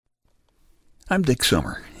I'm Dick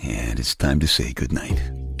Summer, and it's time to say goodnight.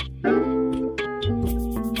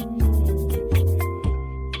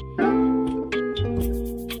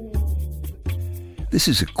 This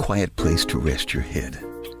is a quiet place to rest your head,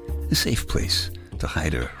 a safe place to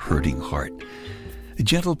hide a hurting heart, a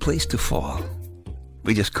gentle place to fall.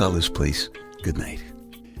 We just call this place goodnight.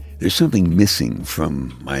 There's something missing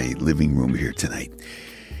from my living room here tonight.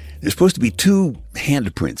 There's supposed to be 2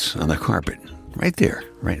 handprints on the carpet, right there,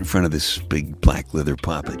 right in front of this big black leather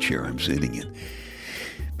papa chair I'm sitting in.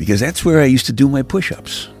 Because that's where I used to do my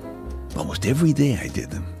push-ups. Almost every day I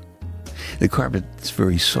did them. The carpet's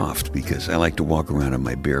very soft because I like to walk around on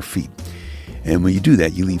my bare feet. And when you do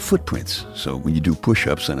that, you leave footprints. So when you do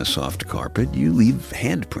push-ups on a soft carpet, you leave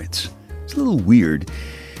handprints. It's a little weird.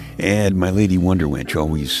 And my lady Wonder Wench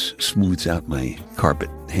always smooths out my carpet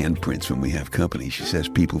handprints when we have company. She says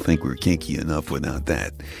people think we're kinky enough without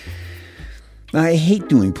that. I hate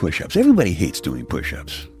doing push-ups. Everybody hates doing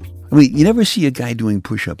push-ups. I mean, you never see a guy doing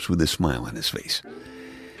push-ups with a smile on his face.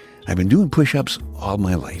 I've been doing push-ups all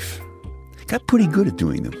my life. Got pretty good at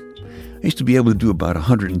doing them. I used to be able to do about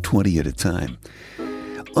 120 at a time.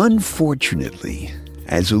 Unfortunately,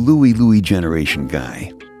 as a Louie generation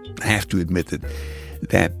guy, I have to admit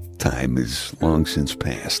that time is long since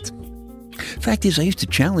past. Fact is, I used to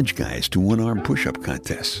challenge guys to one-arm push-up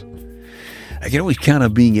contests. I could always count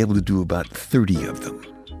on being able to do about 30 of them.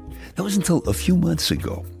 That was until a few months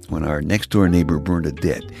ago when our next-door neighbor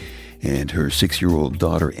Bernadette and her 6-year-old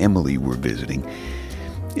daughter Emily were visiting.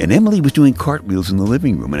 And Emily was doing cartwheels in the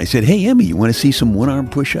living room. And I said, "Hey, Emmy, you want to see some one-arm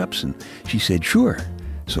push-ups?" And she said, "Sure."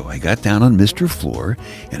 So I got down on Mr. Floor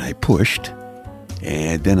and I pushed.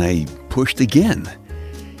 And then I pushed again.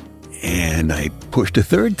 And I pushed a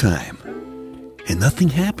third time. And nothing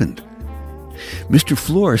happened. Mr.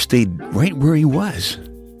 Floor stayed right where he was.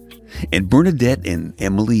 And Bernadette and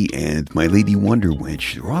Emily and my lady Wonder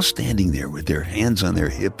Wench were all standing there with their hands on their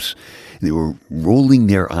hips. They were rolling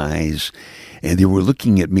their eyes. And they were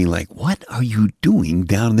looking at me like, "What are you doing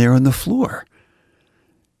down there on the floor?"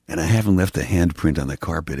 And I haven't left a handprint on the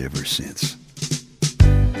carpet ever since.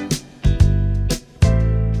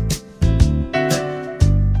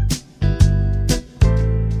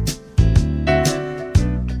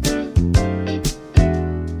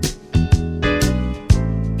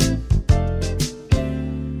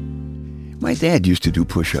 My dad used to do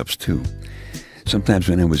push-ups too. Sometimes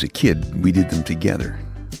when I was a kid, we did them together.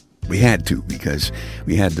 We had to because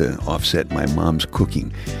we had to offset my mom's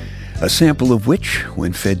cooking, a sample of which,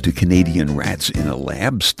 when fed to Canadian rats in a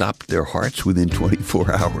lab, stopped their hearts within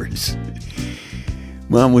 24 hours.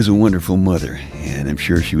 Mom was a wonderful mother, and I'm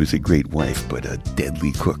sure she was a great wife, but a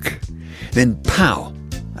deadly cook. Then, pow,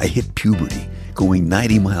 I hit puberty, going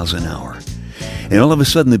 90 miles an hour. And all of a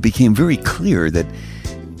sudden it became very clear that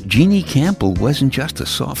Jeannie Campbell wasn't just a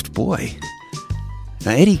soft boy.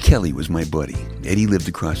 Now, Eddie Kelly was my buddy. Eddie lived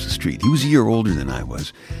across the street. He was a year older than I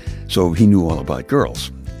was, so he knew all about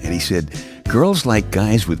girls. And he said, "Girls like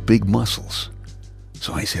guys with big muscles."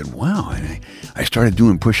 So I said, wow, and I started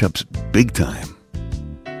doing push-ups big time.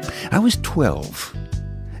 I was 12,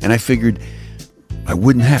 and I figured I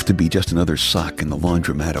wouldn't have to be just another sock in the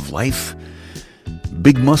laundromat of life.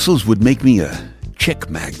 Big muscles would make me a chick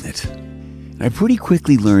magnet. I pretty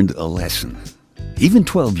quickly learned a lesson. Even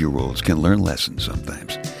 12-year-olds can learn lessons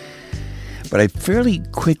sometimes. But I fairly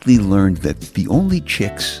quickly learned that the only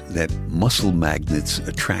chicks that muscle magnets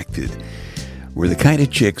attracted were the kind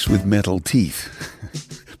of chicks with metal teeth.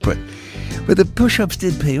 But the push-ups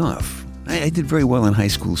did pay off. I did very well in high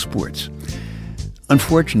school sports.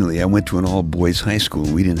 Unfortunately, I went to an all-boys high school.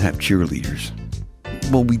 We didn't have cheerleaders.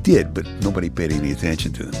 Well, we did, but nobody paid any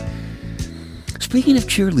attention to them. Speaking of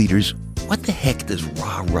cheerleaders, what the heck does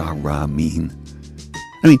rah, rah, rah mean?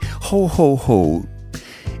 I mean, ho, ho, ho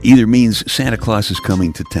either means Santa Claus is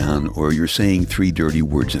coming to town or you're saying 3 dirty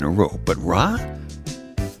words in a row. But rah?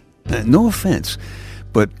 No offense,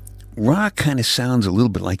 but rah kind of sounds a little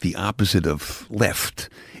bit like the opposite of left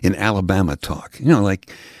in Alabama talk. You know, like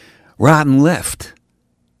rotten left.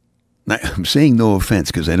 Now, I'm saying no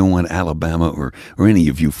offense because I don't want Alabama or any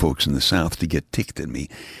of you folks in the South to get ticked at me.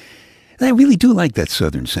 And I really do like that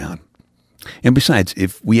Southern sound. And besides,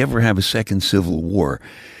 if we ever have a second civil war,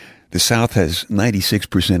 the South has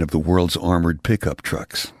 96% of the world's armored pickup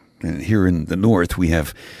trucks. And here in the North, we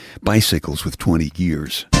have bicycles with 20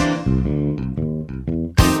 gears.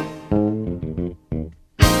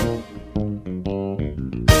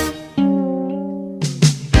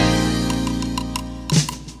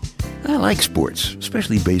 I like sports,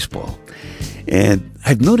 especially baseball. And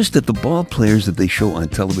I've noticed that the ball players that they show on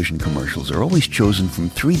television commercials are always chosen from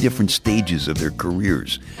 3 different stages of their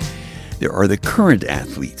careers. There are the current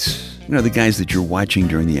athletes, the guys that you're watching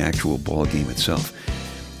during the actual ball game itself.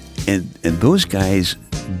 And those guys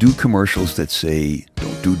do commercials that say,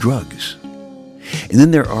 don't do drugs. And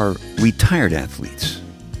then there are retired athletes,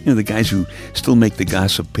 the guys who still make the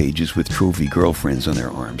gossip pages with trophy girlfriends on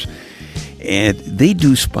their arms. And they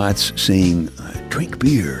do spots saying, drink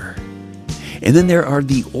beer. And then there are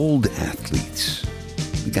the old athletes,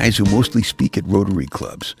 the guys who mostly speak at Rotary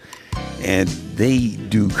clubs. And they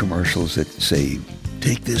do commercials that say,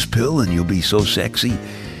 take this pill and you'll be so sexy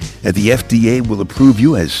that the FDA will approve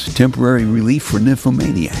you as temporary relief for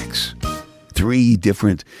nymphomaniacs. 3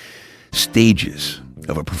 different stages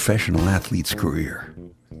of a professional athlete's career.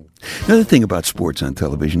 Another thing about sports on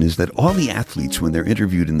television is that all the athletes, when they're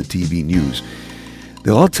interviewed in the TV news,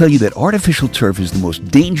 they'll all tell you that artificial turf is the most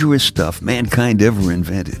dangerous stuff mankind ever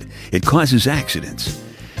invented. It causes accidents.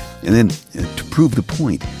 And then, to prove the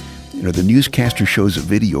point, the newscaster shows a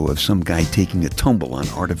video of some guy taking a tumble on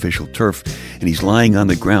artificial turf, and he's lying on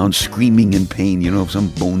the ground screaming in pain, some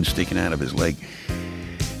bone sticking out of his leg.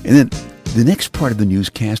 And then the next part of the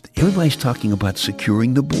newscast, everybody's talking about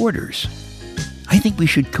securing the borders. I think we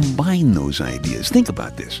should combine those ideas. Think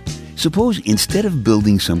about this. Suppose instead of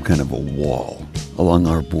building some kind of a wall along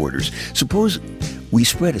our borders, suppose we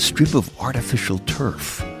spread a strip of artificial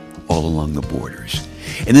turf all along the borders.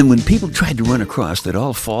 And then when people tried to run across, they'd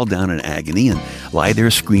all fall down in agony and lie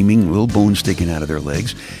there screaming, little bones sticking out of their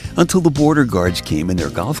legs, until the border guards came in their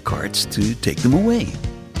golf carts to take them away.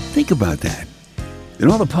 Think about that.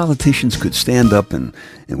 And all the politicians could stand up and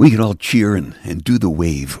we could all cheer and do the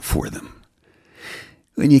wave for them.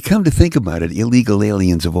 When you come to think about it, illegal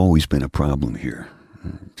aliens have always been a problem here.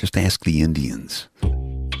 Just ask the Indians.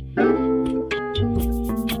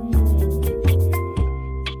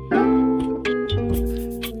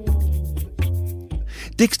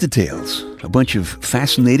 Dick's Details, a bunch of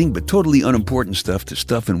fascinating but totally unimportant stuff to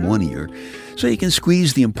stuff in one ear, so you can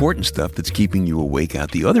squeeze the important stuff that's keeping you awake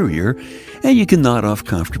out the other ear, and you can nod off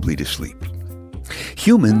comfortably to sleep.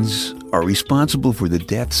 Humans are responsible for the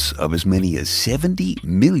deaths of as many as 70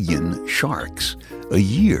 million sharks a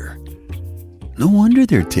year. No wonder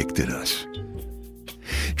they're ticked at us.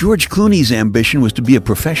 George Clooney's ambition was to be a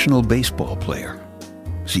professional baseball player.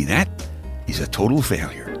 See that? He's a total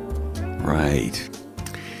failure. Right.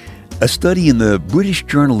 A study in the British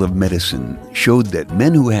Journal of Medicine showed that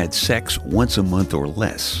men who had sex once a month or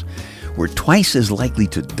less were twice as likely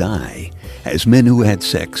to die as men who had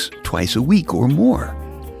sex twice a week or more.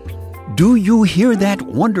 Do you hear that,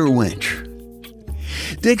 Wonder Wench?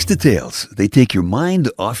 Dick's Details. They take your mind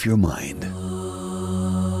off your mind.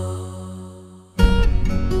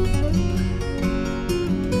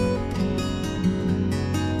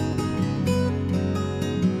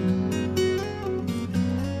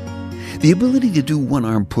 The ability to do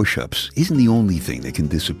one-arm push-ups isn't the only thing that can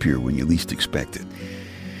disappear when you least expect it.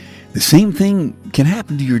 The same thing can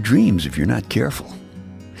happen to your dreams if you're not careful.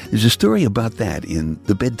 There's a story about that in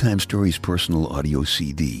the Bedtime Stories personal audio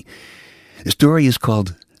CD. The story is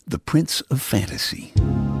called The Prince of Fantasy.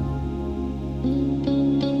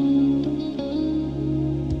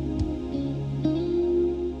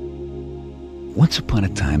 Once upon a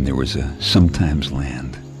time there was a sometimes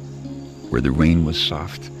land where the rain was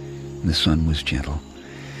soft and the sun was gentle,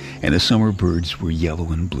 and the summer birds were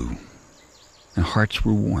yellow and blue, and hearts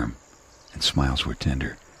were warm, and smiles were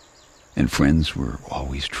tender, and friends were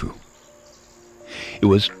always true. It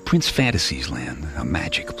was Prince Fantasy's land, a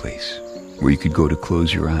magic place, where you could go to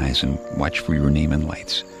close your eyes and watch for your name in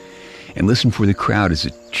lights, and listen for the crowd as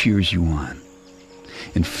it cheers you on,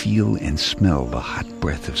 and feel and smell the hot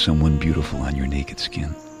breath of someone beautiful on your naked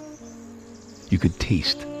skin. You could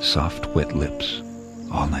taste soft, wet lips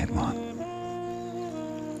all night long.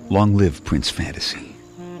 Long live Prince Fantasy.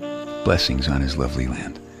 Blessings on his lovely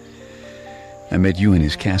land. I met you in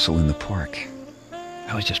his castle in the park.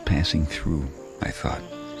 I was just passing through, I thought.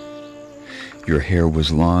 Your hair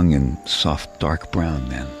was long and soft dark brown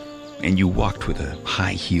then, and you walked with a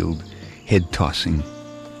high-heeled, head-tossing,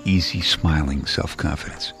 easy-smiling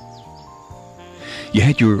self-confidence. You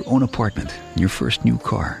had your own apartment, your first new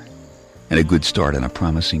car, and a good start on a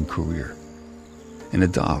promising career, and a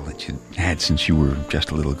doll that you'd had since you were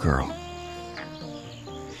just a little girl.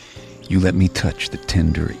 You let me touch the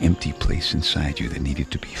tender, empty place inside you that needed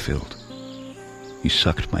to be filled. You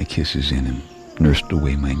sucked my kisses in and nursed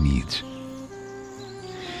away my needs.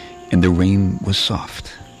 And the rain was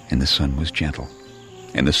soft, and the sun was gentle,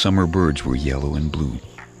 and the summer birds were yellow and blue.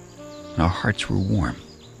 And our hearts were warm,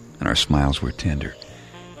 and our smiles were tender,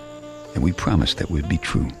 and we promised that would be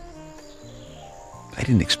true. I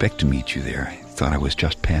didn't expect to meet you there. I thought I was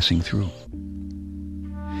just passing through.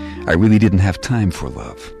 I really didn't have time for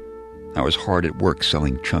love. I was hard at work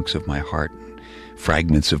selling chunks of my heart,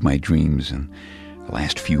 fragments of my dreams, and the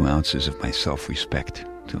last few ounces of my self-respect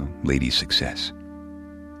to Lady Success.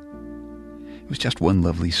 It was just one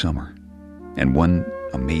lovely summer and one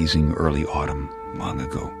amazing early autumn long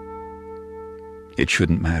ago. It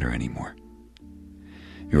shouldn't matter anymore.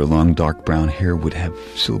 Your long dark brown hair would have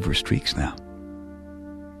silver streaks now.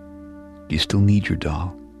 Do you still need your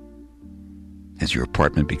doll? Has your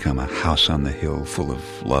apartment become a house on the hill full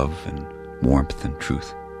of love and warmth and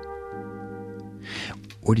truth?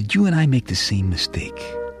 Or did you and I make the same mistake?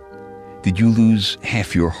 Did you lose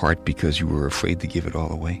half your heart because you were afraid to give it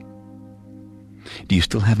all away? Do you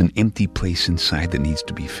still have an empty place inside that needs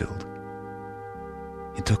to be filled?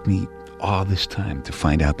 It took me all this time to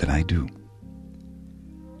find out that I do.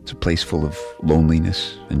 It's a place full of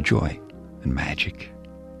loneliness and joy and magic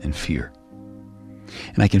and fear.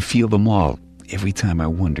 And I can feel them all every time I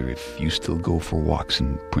wonder if you still go for walks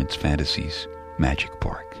in Prince Fantasy's Magic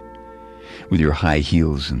Park, with your high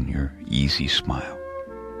heels and your easy smile,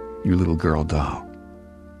 your little girl doll,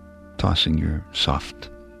 tossing your soft,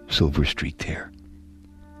 silver-streaked hair.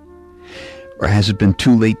 Or has it been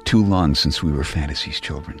too late, too long since we were Fantasy's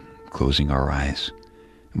children, closing our eyes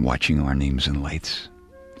and watching our names in lights,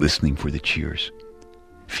 listening for the cheers,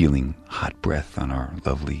 feeling hot breath on our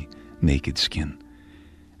lovely, naked skin,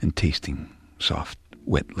 and tasting soft,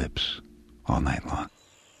 wet lips all night long?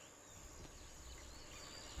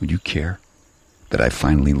 Would you care that I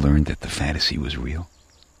finally learned that the fantasy was real?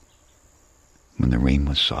 When the rain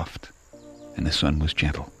was soft, and the sun was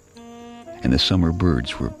gentle, and the summer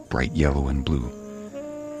birds were bright yellow and blue,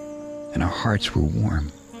 and our hearts were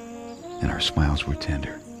warm, and our smiles were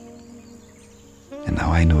tender. And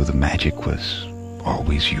now I know the magic was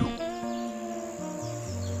always you.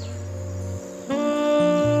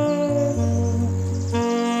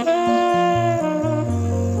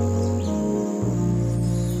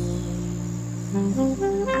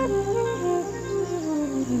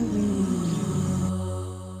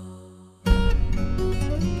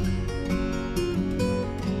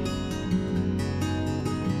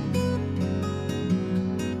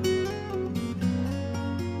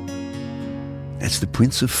 That's the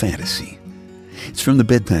Prince of Fantasy. It's from the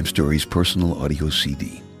Bedtime Stories personal audio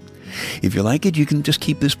CD. If you like it, you can just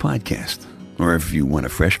keep this podcast. Or if you want a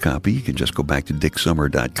fresh copy, you can just go back to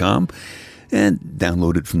dicksummer.com and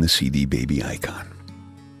download it from the CD Baby icon.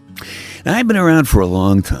 Now, I've been around for a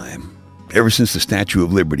long time, ever since the Statue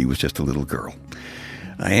of Liberty was just a little girl.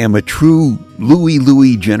 I am a true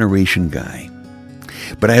Louie generation guy.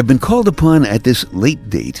 But I have been called upon at this late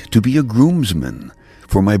date to be a groomsman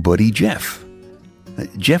for my buddy Jeff.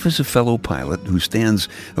 Jeff is a fellow pilot who stands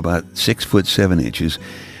about 6'7",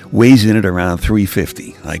 weighs in at around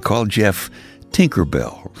 350. I call Jeff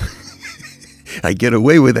Tinkerbell. I get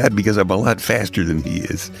away with that because I'm a lot faster than he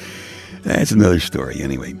is. That's another story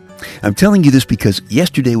anyway. I'm telling you this because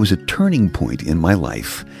yesterday was a turning point in my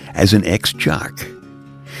life as an ex-jock.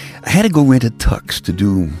 I had to go rent a tux to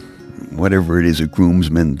do whatever it is a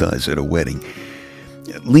groomsman does at a wedding.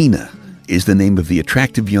 Lena is the name of the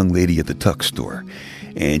attractive young lady at the tux store,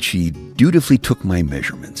 and she dutifully took my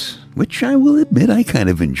measurements, which I will admit I kind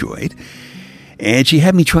of enjoyed. And she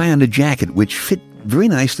had me try on a jacket which fit very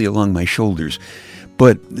nicely along my shoulders,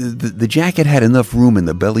 but the jacket had enough room in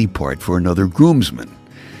the belly part for another groomsman,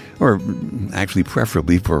 or actually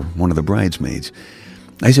preferably for one of the bridesmaids.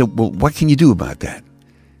 I said, well, what can you do about that?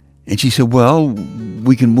 And she said, well,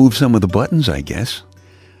 we can move some of the buttons, I guess.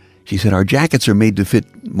 She said, our jackets are made to fit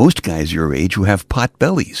most guys your age who have pot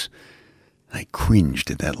bellies. I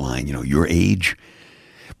cringed at that line, your age.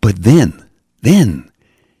 But then,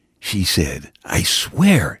 she said, I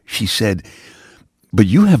swear, she said, but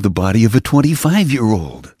you have the body of a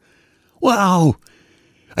 25-year-old. Wow!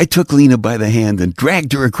 I took Lena by the hand and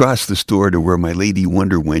dragged her across the store to where my lady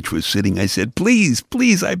Wonder Wench was sitting. I said, please,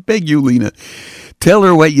 I beg you, Lena, tell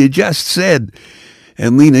her what you just said.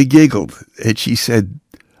 And Lena giggled, and she said,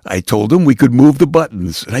 I told him we could move the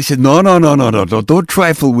buttons. And I said, no, don't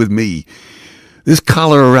trifle with me. This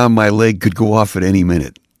collar around my leg could go off at any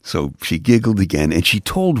minute. So she giggled again, and she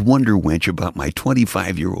told Wonder Wench about my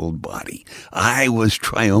 25-year-old body. I was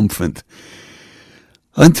triumphant.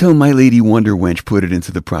 Until my lady Wonder Wench put it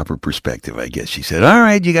into the proper perspective, I guess. She said, all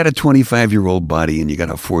right, you got a 25-year-old body and you got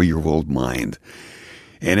a 4-year-old mind.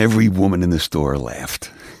 And every woman in the store laughed.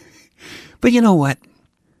 But you know what?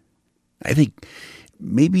 I think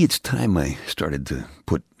maybe it's time I started to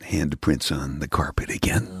put handprints on the carpet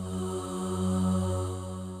again.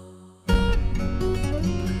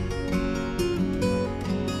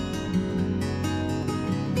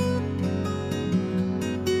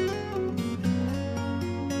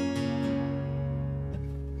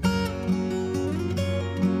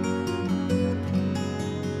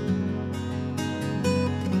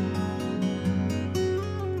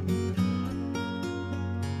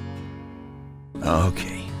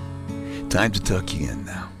 Okay, time to tuck you in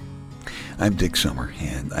now. I'm Dick Summer,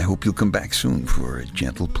 and I hope you'll come back soon for a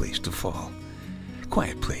gentle place to fall.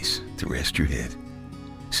 Quiet place to rest your head.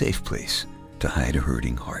 Safe place to hide a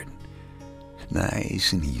hurting heart.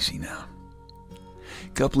 Nice and easy now.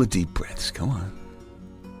 Couple of deep breaths, come on.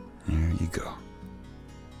 There you go.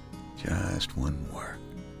 Just one more.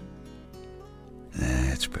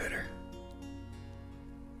 That's better.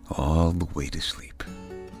 All the way to sleep.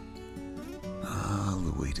 All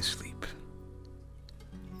the way to sleep.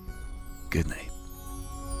 Good night.